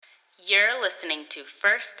You're listening to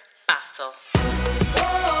First Basel.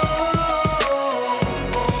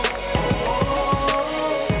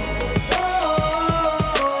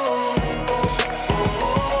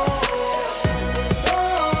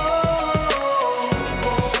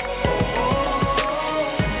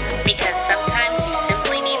 Because sometimes you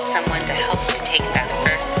simply need someone to help you take that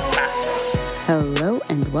first Basel. Hello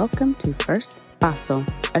and welcome to First Basel,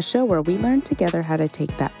 a show where we learn together how to take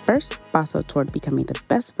that first Basel toward becoming the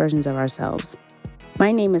best versions of ourselves.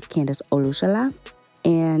 My name is Candace Olushala,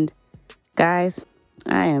 and guys,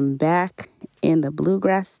 I am back in the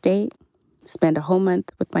bluegrass state. Spent a whole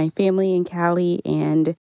month with my family in Cali,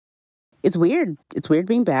 and it's weird. It's weird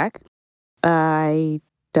being back. I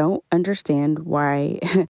don't understand why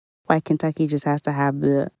Kentucky just has to have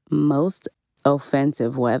the most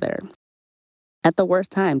offensive weather at the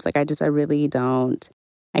worst times. I really don't.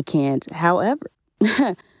 I can't. However,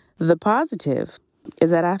 the positive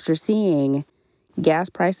is that after seeing gas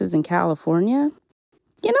prices in California,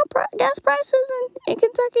 gas prices in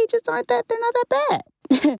Kentucky just aren't that, they're not that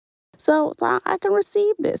bad. So I can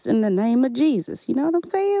receive this in the name of Jesus. You know what I'm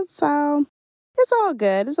saying? So it's all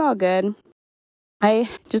good. It's all good. I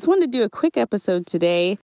just wanted to do a quick episode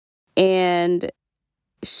today and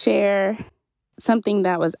share something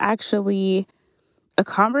that was actually a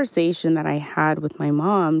conversation that I had with my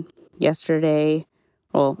mom yesterday,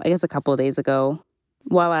 well, I guess a couple of days ago,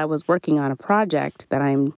 while I was working on a project that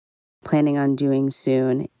I'm planning on doing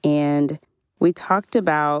soon. And we talked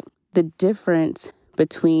about the difference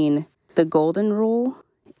between the golden rule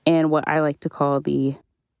and what I like to call the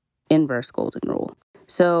inverse golden rule.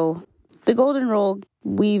 So the golden rule,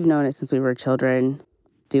 we've known it since we were children.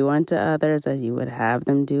 Do unto others as you would have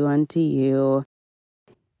them do unto you.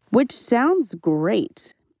 Which sounds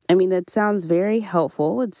great. I mean, that sounds very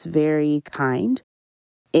helpful. It's very kind.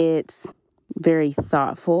 It's very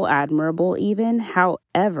thoughtful, admirable even.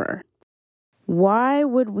 However, why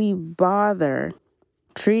would we bother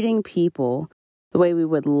treating people the way we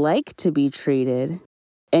would like to be treated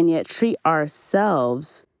and yet treat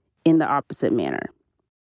ourselves in the opposite manner?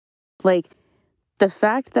 Like, the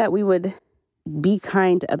fact that we would be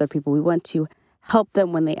kind to other people, we want to help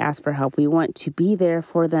them when they ask for help. We want to be there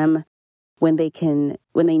for them when they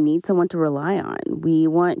need someone to rely on. We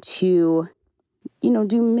want to,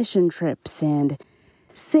 do mission trips and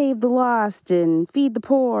save the lost and feed the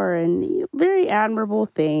poor and very admirable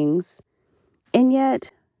things. And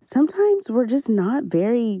yet sometimes we're just not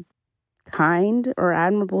very kind or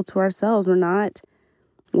admirable to ourselves. We're not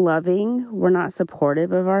loving. We're not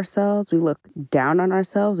supportive of ourselves. We look down on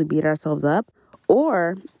ourselves. We beat ourselves up.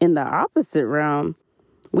 Or in the opposite realm,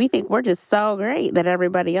 we think we're just so great that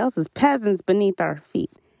everybody else is peasants beneath our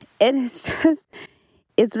feet. And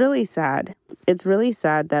it's really sad. It's really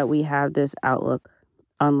sad that we have this outlook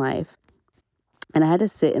on life. And I had to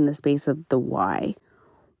sit in the space of the why.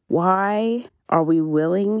 Why are we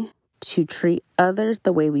willing to treat others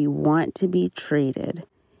the way we want to be treated,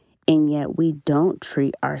 and yet we don't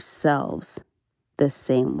treat ourselves the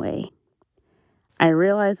same way? I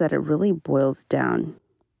realize that it really boils down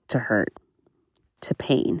to hurt, to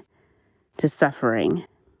pain, to suffering,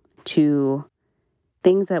 to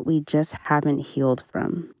things that we just haven't healed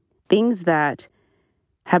from, things that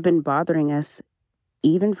have been bothering us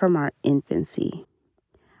even from our infancy.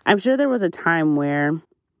 I'm sure there was a time where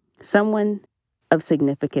someone of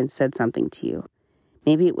significance said something to you.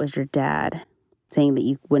 Maybe it was your dad saying that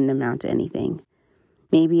you wouldn't amount to anything.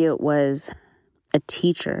 Maybe it was a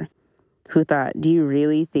teacher who thought, do you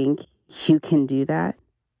really think you can do that?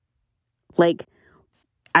 Like,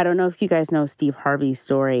 I don't know if you guys know Steve Harvey's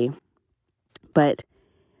story, but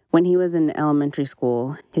when he was in elementary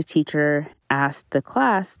school, his teacher asked the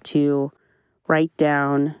class to write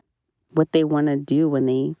down what they want to do when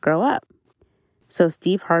they grow up. So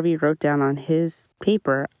Steve Harvey wrote down on his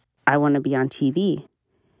paper, I want to be on TV.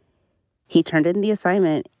 He turned in the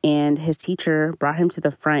assignment, and his teacher brought him to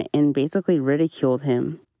the front and basically ridiculed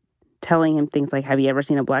him, telling him things like, have you ever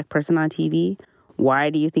seen a black person on TV? Why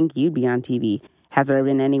do you think you'd be on TV? Has there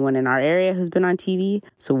been anyone in our area who's been on TV?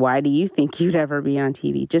 So why do you think you'd ever be on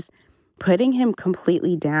TV? Just putting him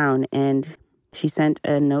completely down. And she sent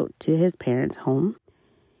a note to his parents' home.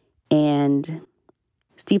 And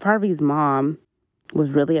Steve Harvey's mom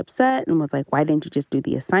was really upset and was like, why didn't you just do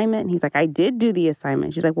the assignment? And he's like, I did do the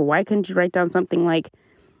assignment. She's like, well, why couldn't you write down something like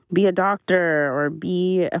be a doctor or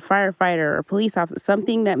be a firefighter or a police officer,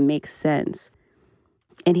 something that makes sense?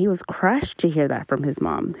 And he was crushed to hear that from his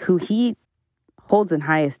mom, who he holds in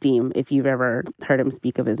high esteem if you've ever heard him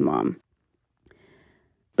speak of his mom.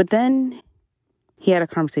 But then he had a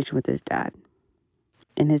conversation with his dad.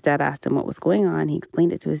 And his dad asked him what was going on. He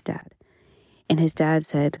explained it to his dad. And his dad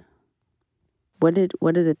said, what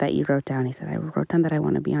is it that you wrote down? He said, I wrote down that I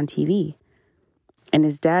want to be on TV. And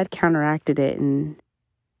his dad counteracted it and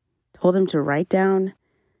told him to write down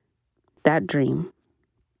that dream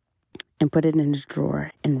and put it in his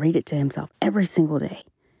drawer and read it to himself every single day,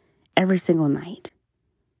 every single night.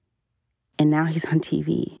 And now he's on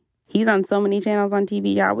TV. He's on so many channels on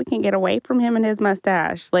TV, y'all. We can't get away from him and his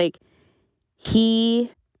mustache. Like,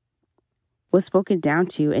 he was spoken down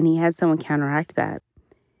to, and he had someone counteract that.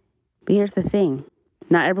 But here's the thing.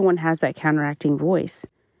 Not everyone has that counteracting voice.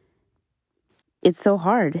 It's so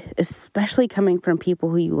hard, especially coming from people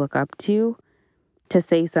who you look up to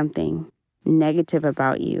say something negative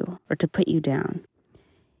about you or to put you down.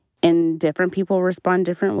 And different people respond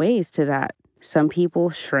different ways to that. Some people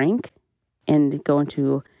shrink and go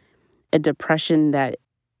into a depression that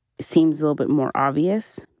seems a little bit more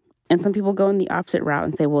obvious. And some people go in the opposite route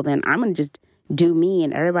and say, well, then I'm going to just do me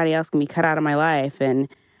and everybody else can be cut out of my life. And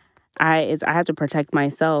I have to protect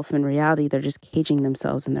myself. In reality, they're just caging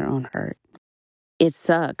themselves in their own hurt. It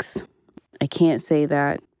sucks. I can't say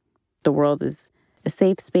that the world is a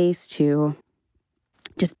safe space to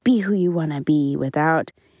just be who you want to be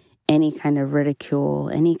without any kind of ridicule,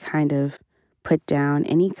 any kind of put down,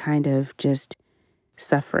 any kind of just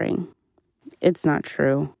suffering. It's not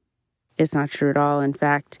true. It's not true at all. In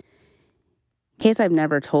fact, in case I've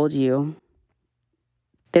never told you,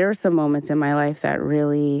 there are some moments in my life that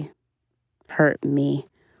really hurt me.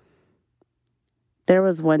 There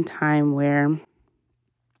was one time where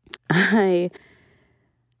I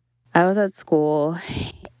was at school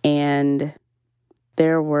and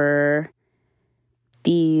there were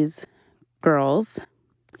these girls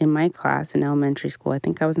in my class in elementary school. I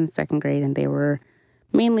think I was in second grade and they were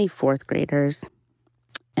mainly fourth graders.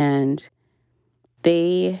 And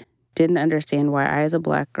they didn't understand why I, as a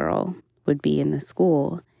black girl, would be in the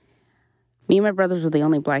school. Me and my brothers were the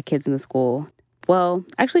only black kids in the school. Well,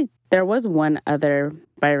 actually, there was one other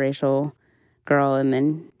biracial girl, and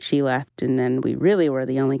then she left, and then we really were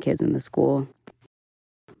the only kids in the school.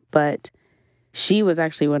 But she was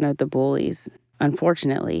actually one of the bullies,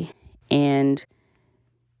 unfortunately. And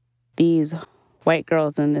these white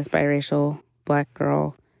girls and this biracial black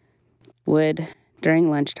girl would, during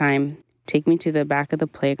lunchtime, take me to the back of the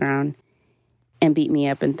playground and beat me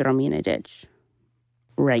up and throw me in a ditch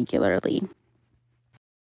regularly.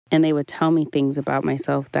 And they would tell me things about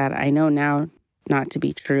myself that I know now not to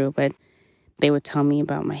be true, but they would tell me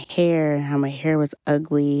about my hair and how my hair was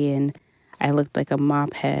ugly and I looked like a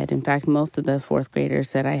mop head. In fact, most of the fourth graders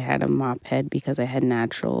said I had a mop head because I had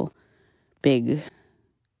natural big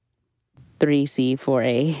 3C,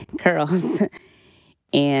 4A curls.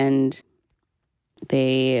 And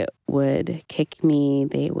they would kick me,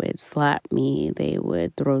 they would slap me, they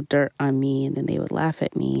would throw dirt on me, and then they would laugh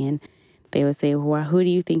at me. And they would say, well, who do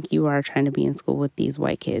you think you are trying to be in school with these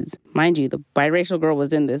white kids? Mind you, the biracial girl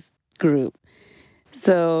was in this group.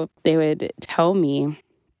 So they would tell me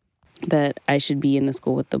that I should be in the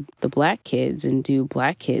school with the black kids and do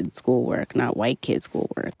black kids schoolwork, not white kids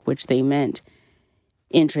schoolwork, which they meant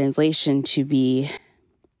in translation to be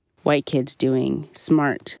white kids doing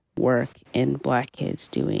smart work and black kids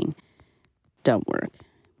doing dumb work.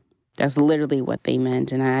 That's literally what they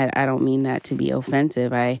meant. And I don't mean that to be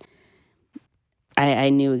offensive. I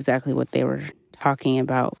knew exactly what they were talking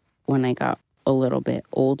about when I got a little bit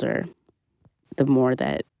older, the more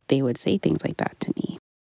that they would say things like that to me.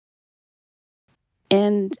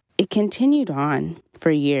 And it continued on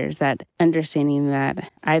for years, that understanding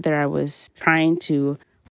that either I was trying to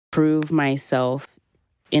prove myself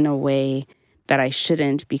in a way that I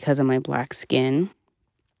shouldn't because of my black skin,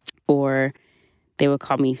 or they would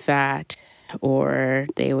call me fat, or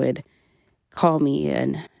they would call me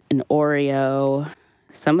an Oreo.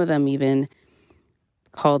 Some of them even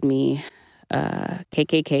called me a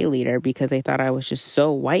KKK leader because they thought I was just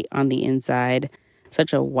so white on the inside,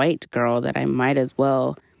 such a white girl, that I might as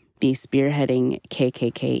well be spearheading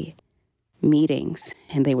KKK meetings.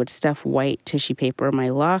 And they would stuff white tissue paper in my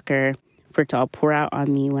locker for it to all pour out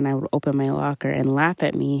on me when I would open my locker and laugh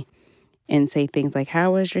at me and say things like,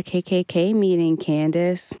 how was your KKK meeting,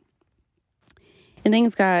 Candace? And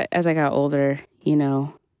things got, as I got older, you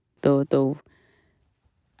know, the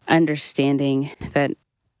understanding that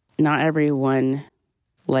not everyone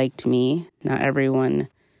liked me, not everyone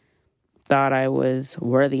thought I was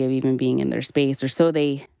worthy of even being in their space, or so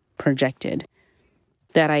they projected,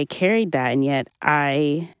 that I carried that, and yet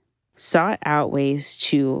I sought out ways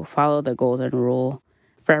to follow the golden rule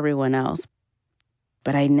for everyone else.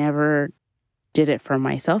 But I never did it for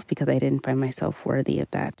myself because I didn't find myself worthy of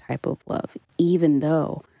that type of love, even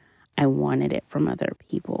though I wanted it from other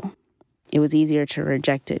people. it was easier to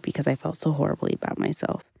reject it because I felt so horribly about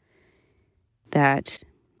myself that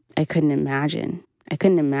I couldn't imagine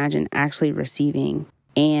actually receiving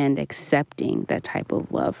and accepting that type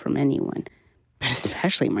of love from anyone, but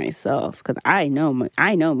especially myself, because I know me.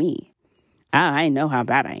 I know how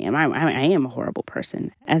bad I am. I am a horrible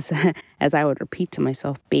person, as I would repeat to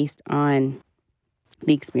myself based on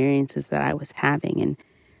the experiences that I was having and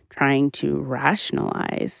trying to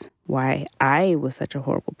rationalize why I was such a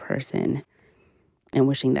horrible person and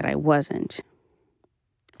wishing that I wasn't.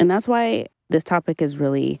 And that's why this topic is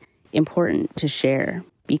really important to share,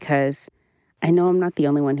 because I know I'm not the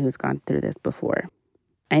only one who's gone through this before.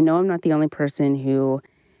 I know I'm not the only person who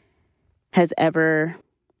has ever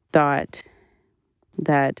thought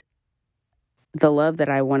that the love that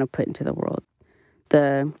I want to put into the world,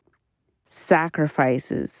 the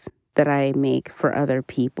sacrifices that I make for other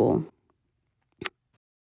people,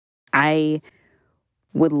 I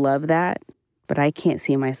would love that, but I can't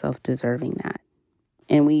see myself deserving that.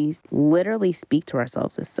 And we literally speak to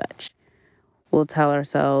ourselves as such. We'll tell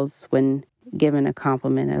ourselves when given a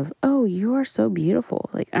compliment of, "Oh, you are so beautiful."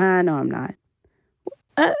 Like, no, I'm not.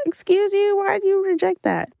 Excuse you, why do you reject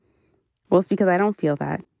that? Well, it's because I don't feel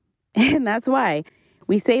that. And that's why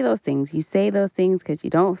we say those things. You say those things because you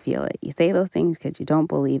don't feel it. You say those things because you don't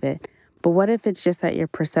believe it. But what if it's just that your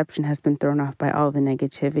perception has been thrown off by all the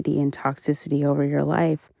negativity and toxicity over your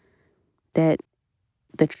life, that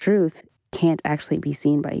the truth can't actually be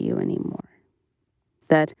seen by you anymore?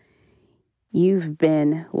 That you've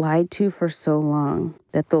been lied to for so long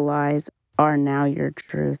that the lies are now your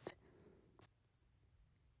truth.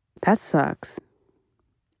 That sucks.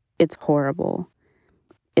 It's horrible.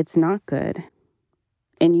 It's not good.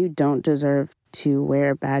 And you don't deserve to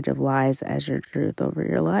wear a badge of lies as your truth over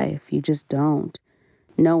your life. You just don't.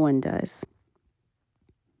 No one does.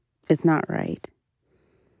 It's not right.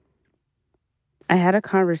 I had a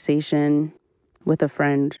conversation with a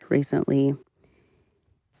friend recently,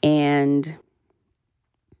 and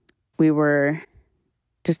we were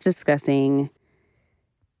just discussing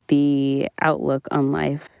the outlook on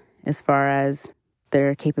life as far as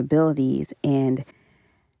their capabilities and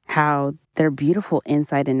how they're beautiful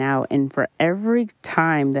inside and out. And for every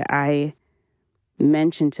time that I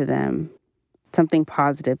mention to them something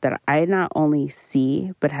positive that I not only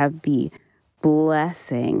see, but have the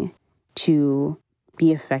blessing to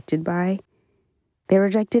be affected by, they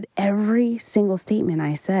rejected every single statement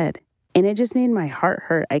I said. And it just made my heart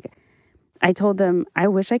hurt. I told them, I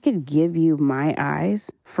wish I could give you my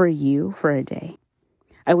eyes for you for a day.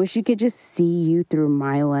 I wish you could just see you through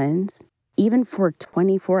my lens, even for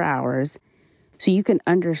 24 hours, so you can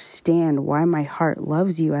understand why my heart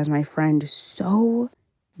loves you as my friend so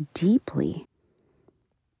deeply.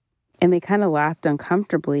 And they kind of laughed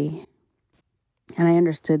uncomfortably. And I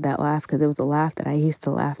understood that laugh because it was a laugh that I used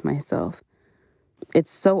to laugh myself.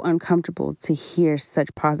 It's so uncomfortable to hear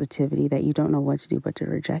such positivity that you don't know what to do but to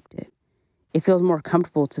reject it. It feels more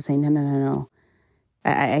comfortable to say, no.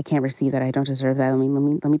 I can't receive that. I don't deserve that.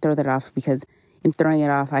 Let me throw that off, because in throwing it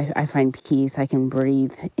off, I find peace. I can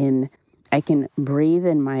breathe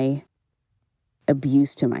in my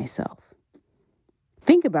abuse to myself.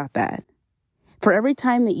 Think about that. For every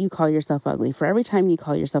time that you call yourself ugly, for every time you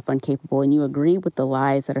call yourself incapable and you agree with the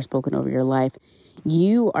lies that are spoken over your life,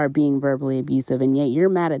 you are being verbally abusive, and yet you're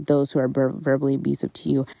mad at those who are verbally abusive to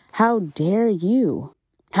you. How dare you?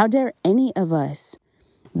 How dare any of us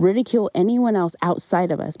ridicule anyone else outside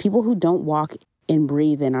of us, people who don't walk and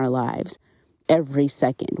breathe in our lives every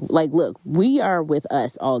second? Like, look, we are with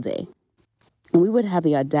us all day. And we would have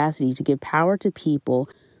the audacity to give power to people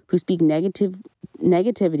who speak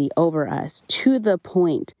negativity over us, to the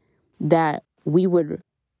point that we would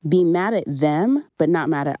be mad at them, but not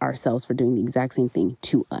mad at ourselves for doing the exact same thing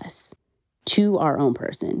to us, to our own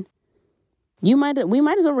person. We might as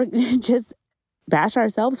well just bash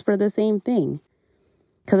ourselves for the same thing,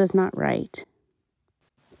 because it's not right.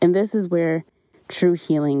 And this is where true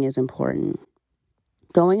healing is important.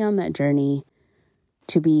 Going on that journey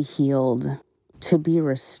to be healed, to be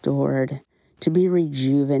restored, to be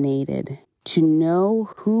rejuvenated, to know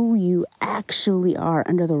who you actually are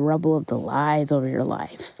under the rubble of the lies over your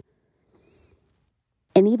life.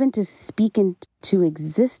 And even to speak into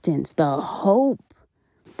existence the hope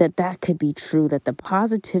that could be true, that the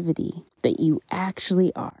positivity that you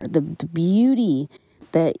actually are, the beauty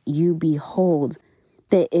that you behold,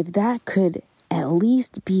 that if that could at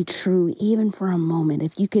least be true, even for a moment,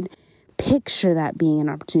 if you could picture that being an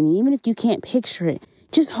opportunity, even if you can't picture it,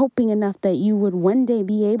 just hoping enough that you would one day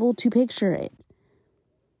be able to picture it.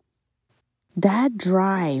 That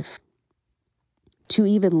drive to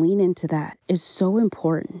even lean into that is so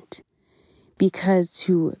important. Because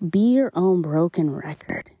to be your own broken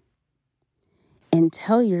record and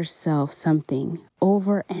tell yourself something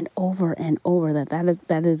over and over and over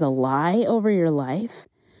that is a lie over your life,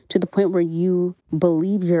 to the point where you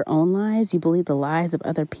believe your own lies, you believe the lies of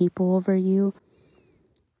other people over you,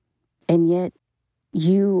 and yet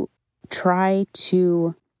you try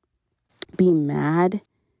to be mad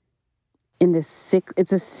in this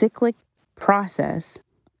it's a cyclic process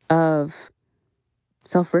of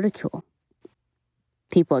self-ridicule.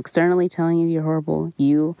 People externally telling you you're horrible,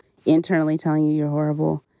 you internally telling you you're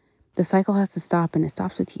horrible. The cycle has to stop, and it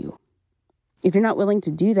stops with you. If you're not willing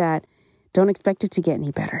to do that, don't expect it to get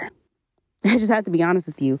any better. I just have to be honest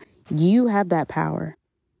with you. You have that power.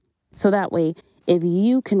 So that way, if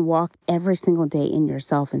you can walk every single day in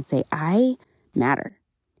yourself and say, I matter.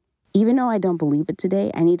 Even though I don't believe it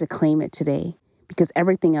today, I need to claim it today, because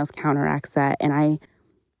everything else counteracts that. And I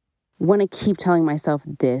want to keep telling myself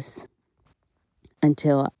this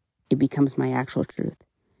until it becomes my actual truth.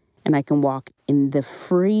 And I can walk in the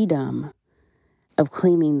freedom of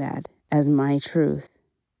claiming that as my truth.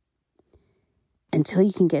 Until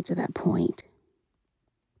you can get to that point,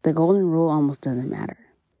 the golden rule almost doesn't matter.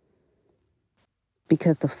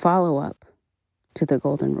 Because the follow-up to the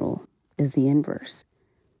golden rule is the inverse.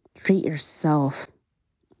 Treat yourself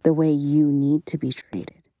the way you need to be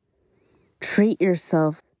treated. Treat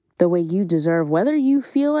yourself the way you deserve, whether you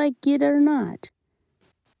feel like it or not.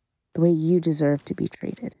 The way you deserve to be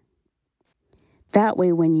treated. That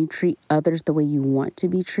way, when you treat others the way you want to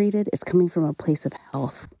be treated, it's coming from a place of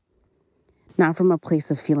health, not from a place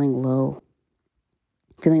of feeling low,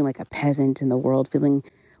 feeling like a peasant in the world, feeling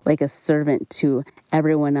like a servant to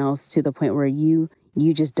everyone else, to the point where you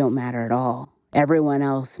just don't matter at all. Everyone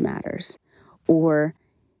else matters. Or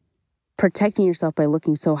protecting yourself by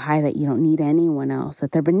looking so high that you don't need anyone else,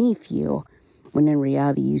 that they're beneath you, when in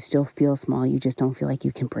reality you still feel small. You just don't feel like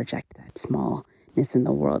you can project that smallness in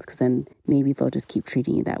the world, because then maybe they'll just keep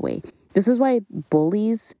treating you that way. This is why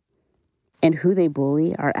bullies and who they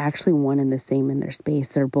bully are actually one and the same in their space.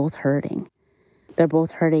 They're both hurting. They're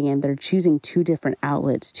both hurting, and they're choosing two different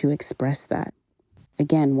outlets to express that.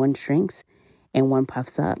 Again, one shrinks and one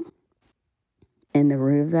puffs up. And the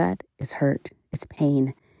root of that is hurt. It's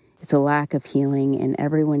pain. It's a lack of healing, and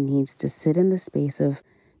everyone needs to sit in the space of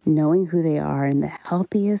knowing who they are in the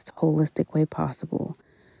healthiest, holistic way possible.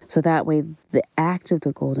 So that way, the act of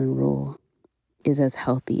the golden rule is as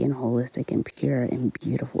healthy and holistic and pure and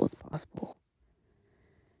beautiful as possible.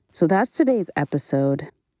 So that's today's episode.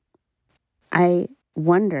 I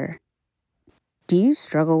wonder, do you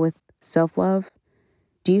struggle with self-love?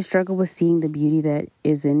 Do you struggle with seeing the beauty that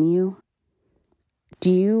is in you? Do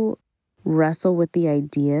you wrestle with the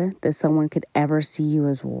idea that someone could ever see you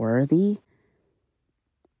as worthy?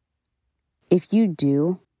 If you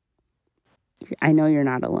do, I know you're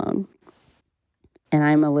not alone. And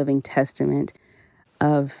I'm a living testament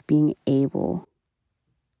of being able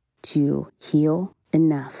to heal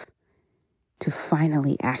enough to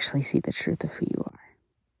finally actually see the truth of who you are,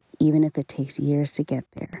 even if it takes years to get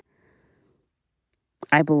there.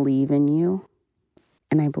 I believe in you,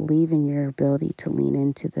 and I believe in your ability to lean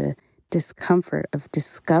into the discomfort of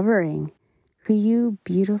discovering who you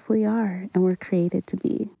beautifully are and were created to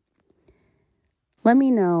be. Let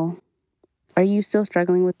me know, are you still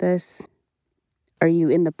struggling with this? Are you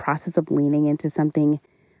in the process of leaning into something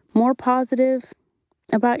more positive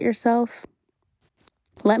about yourself?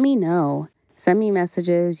 Let me know. Send me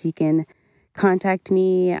messages. You can contact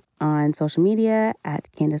me on social media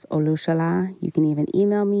at Candace Olushala. You can even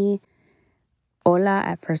email me,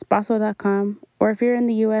 hola@firstpaso.com. Or if you're in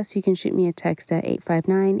the U.S., you can shoot me a text at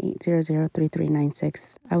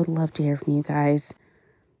 859-800-3396. I would love to hear from you guys.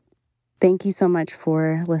 Thank you so much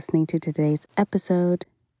for listening to today's episode.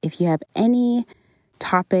 If you have any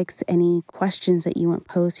topics, any questions that you want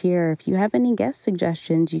posed here, or if you have any guest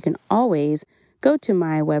suggestions, you can always go to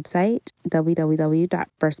my website,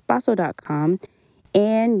 www.firstpaso.com,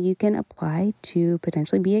 and you can apply to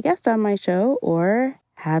potentially be a guest on my show or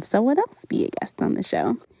have someone else be a guest on the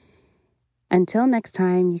show. Until next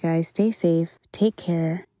time, you guys stay safe, take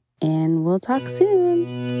care, and we'll talk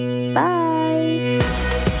soon. Bye.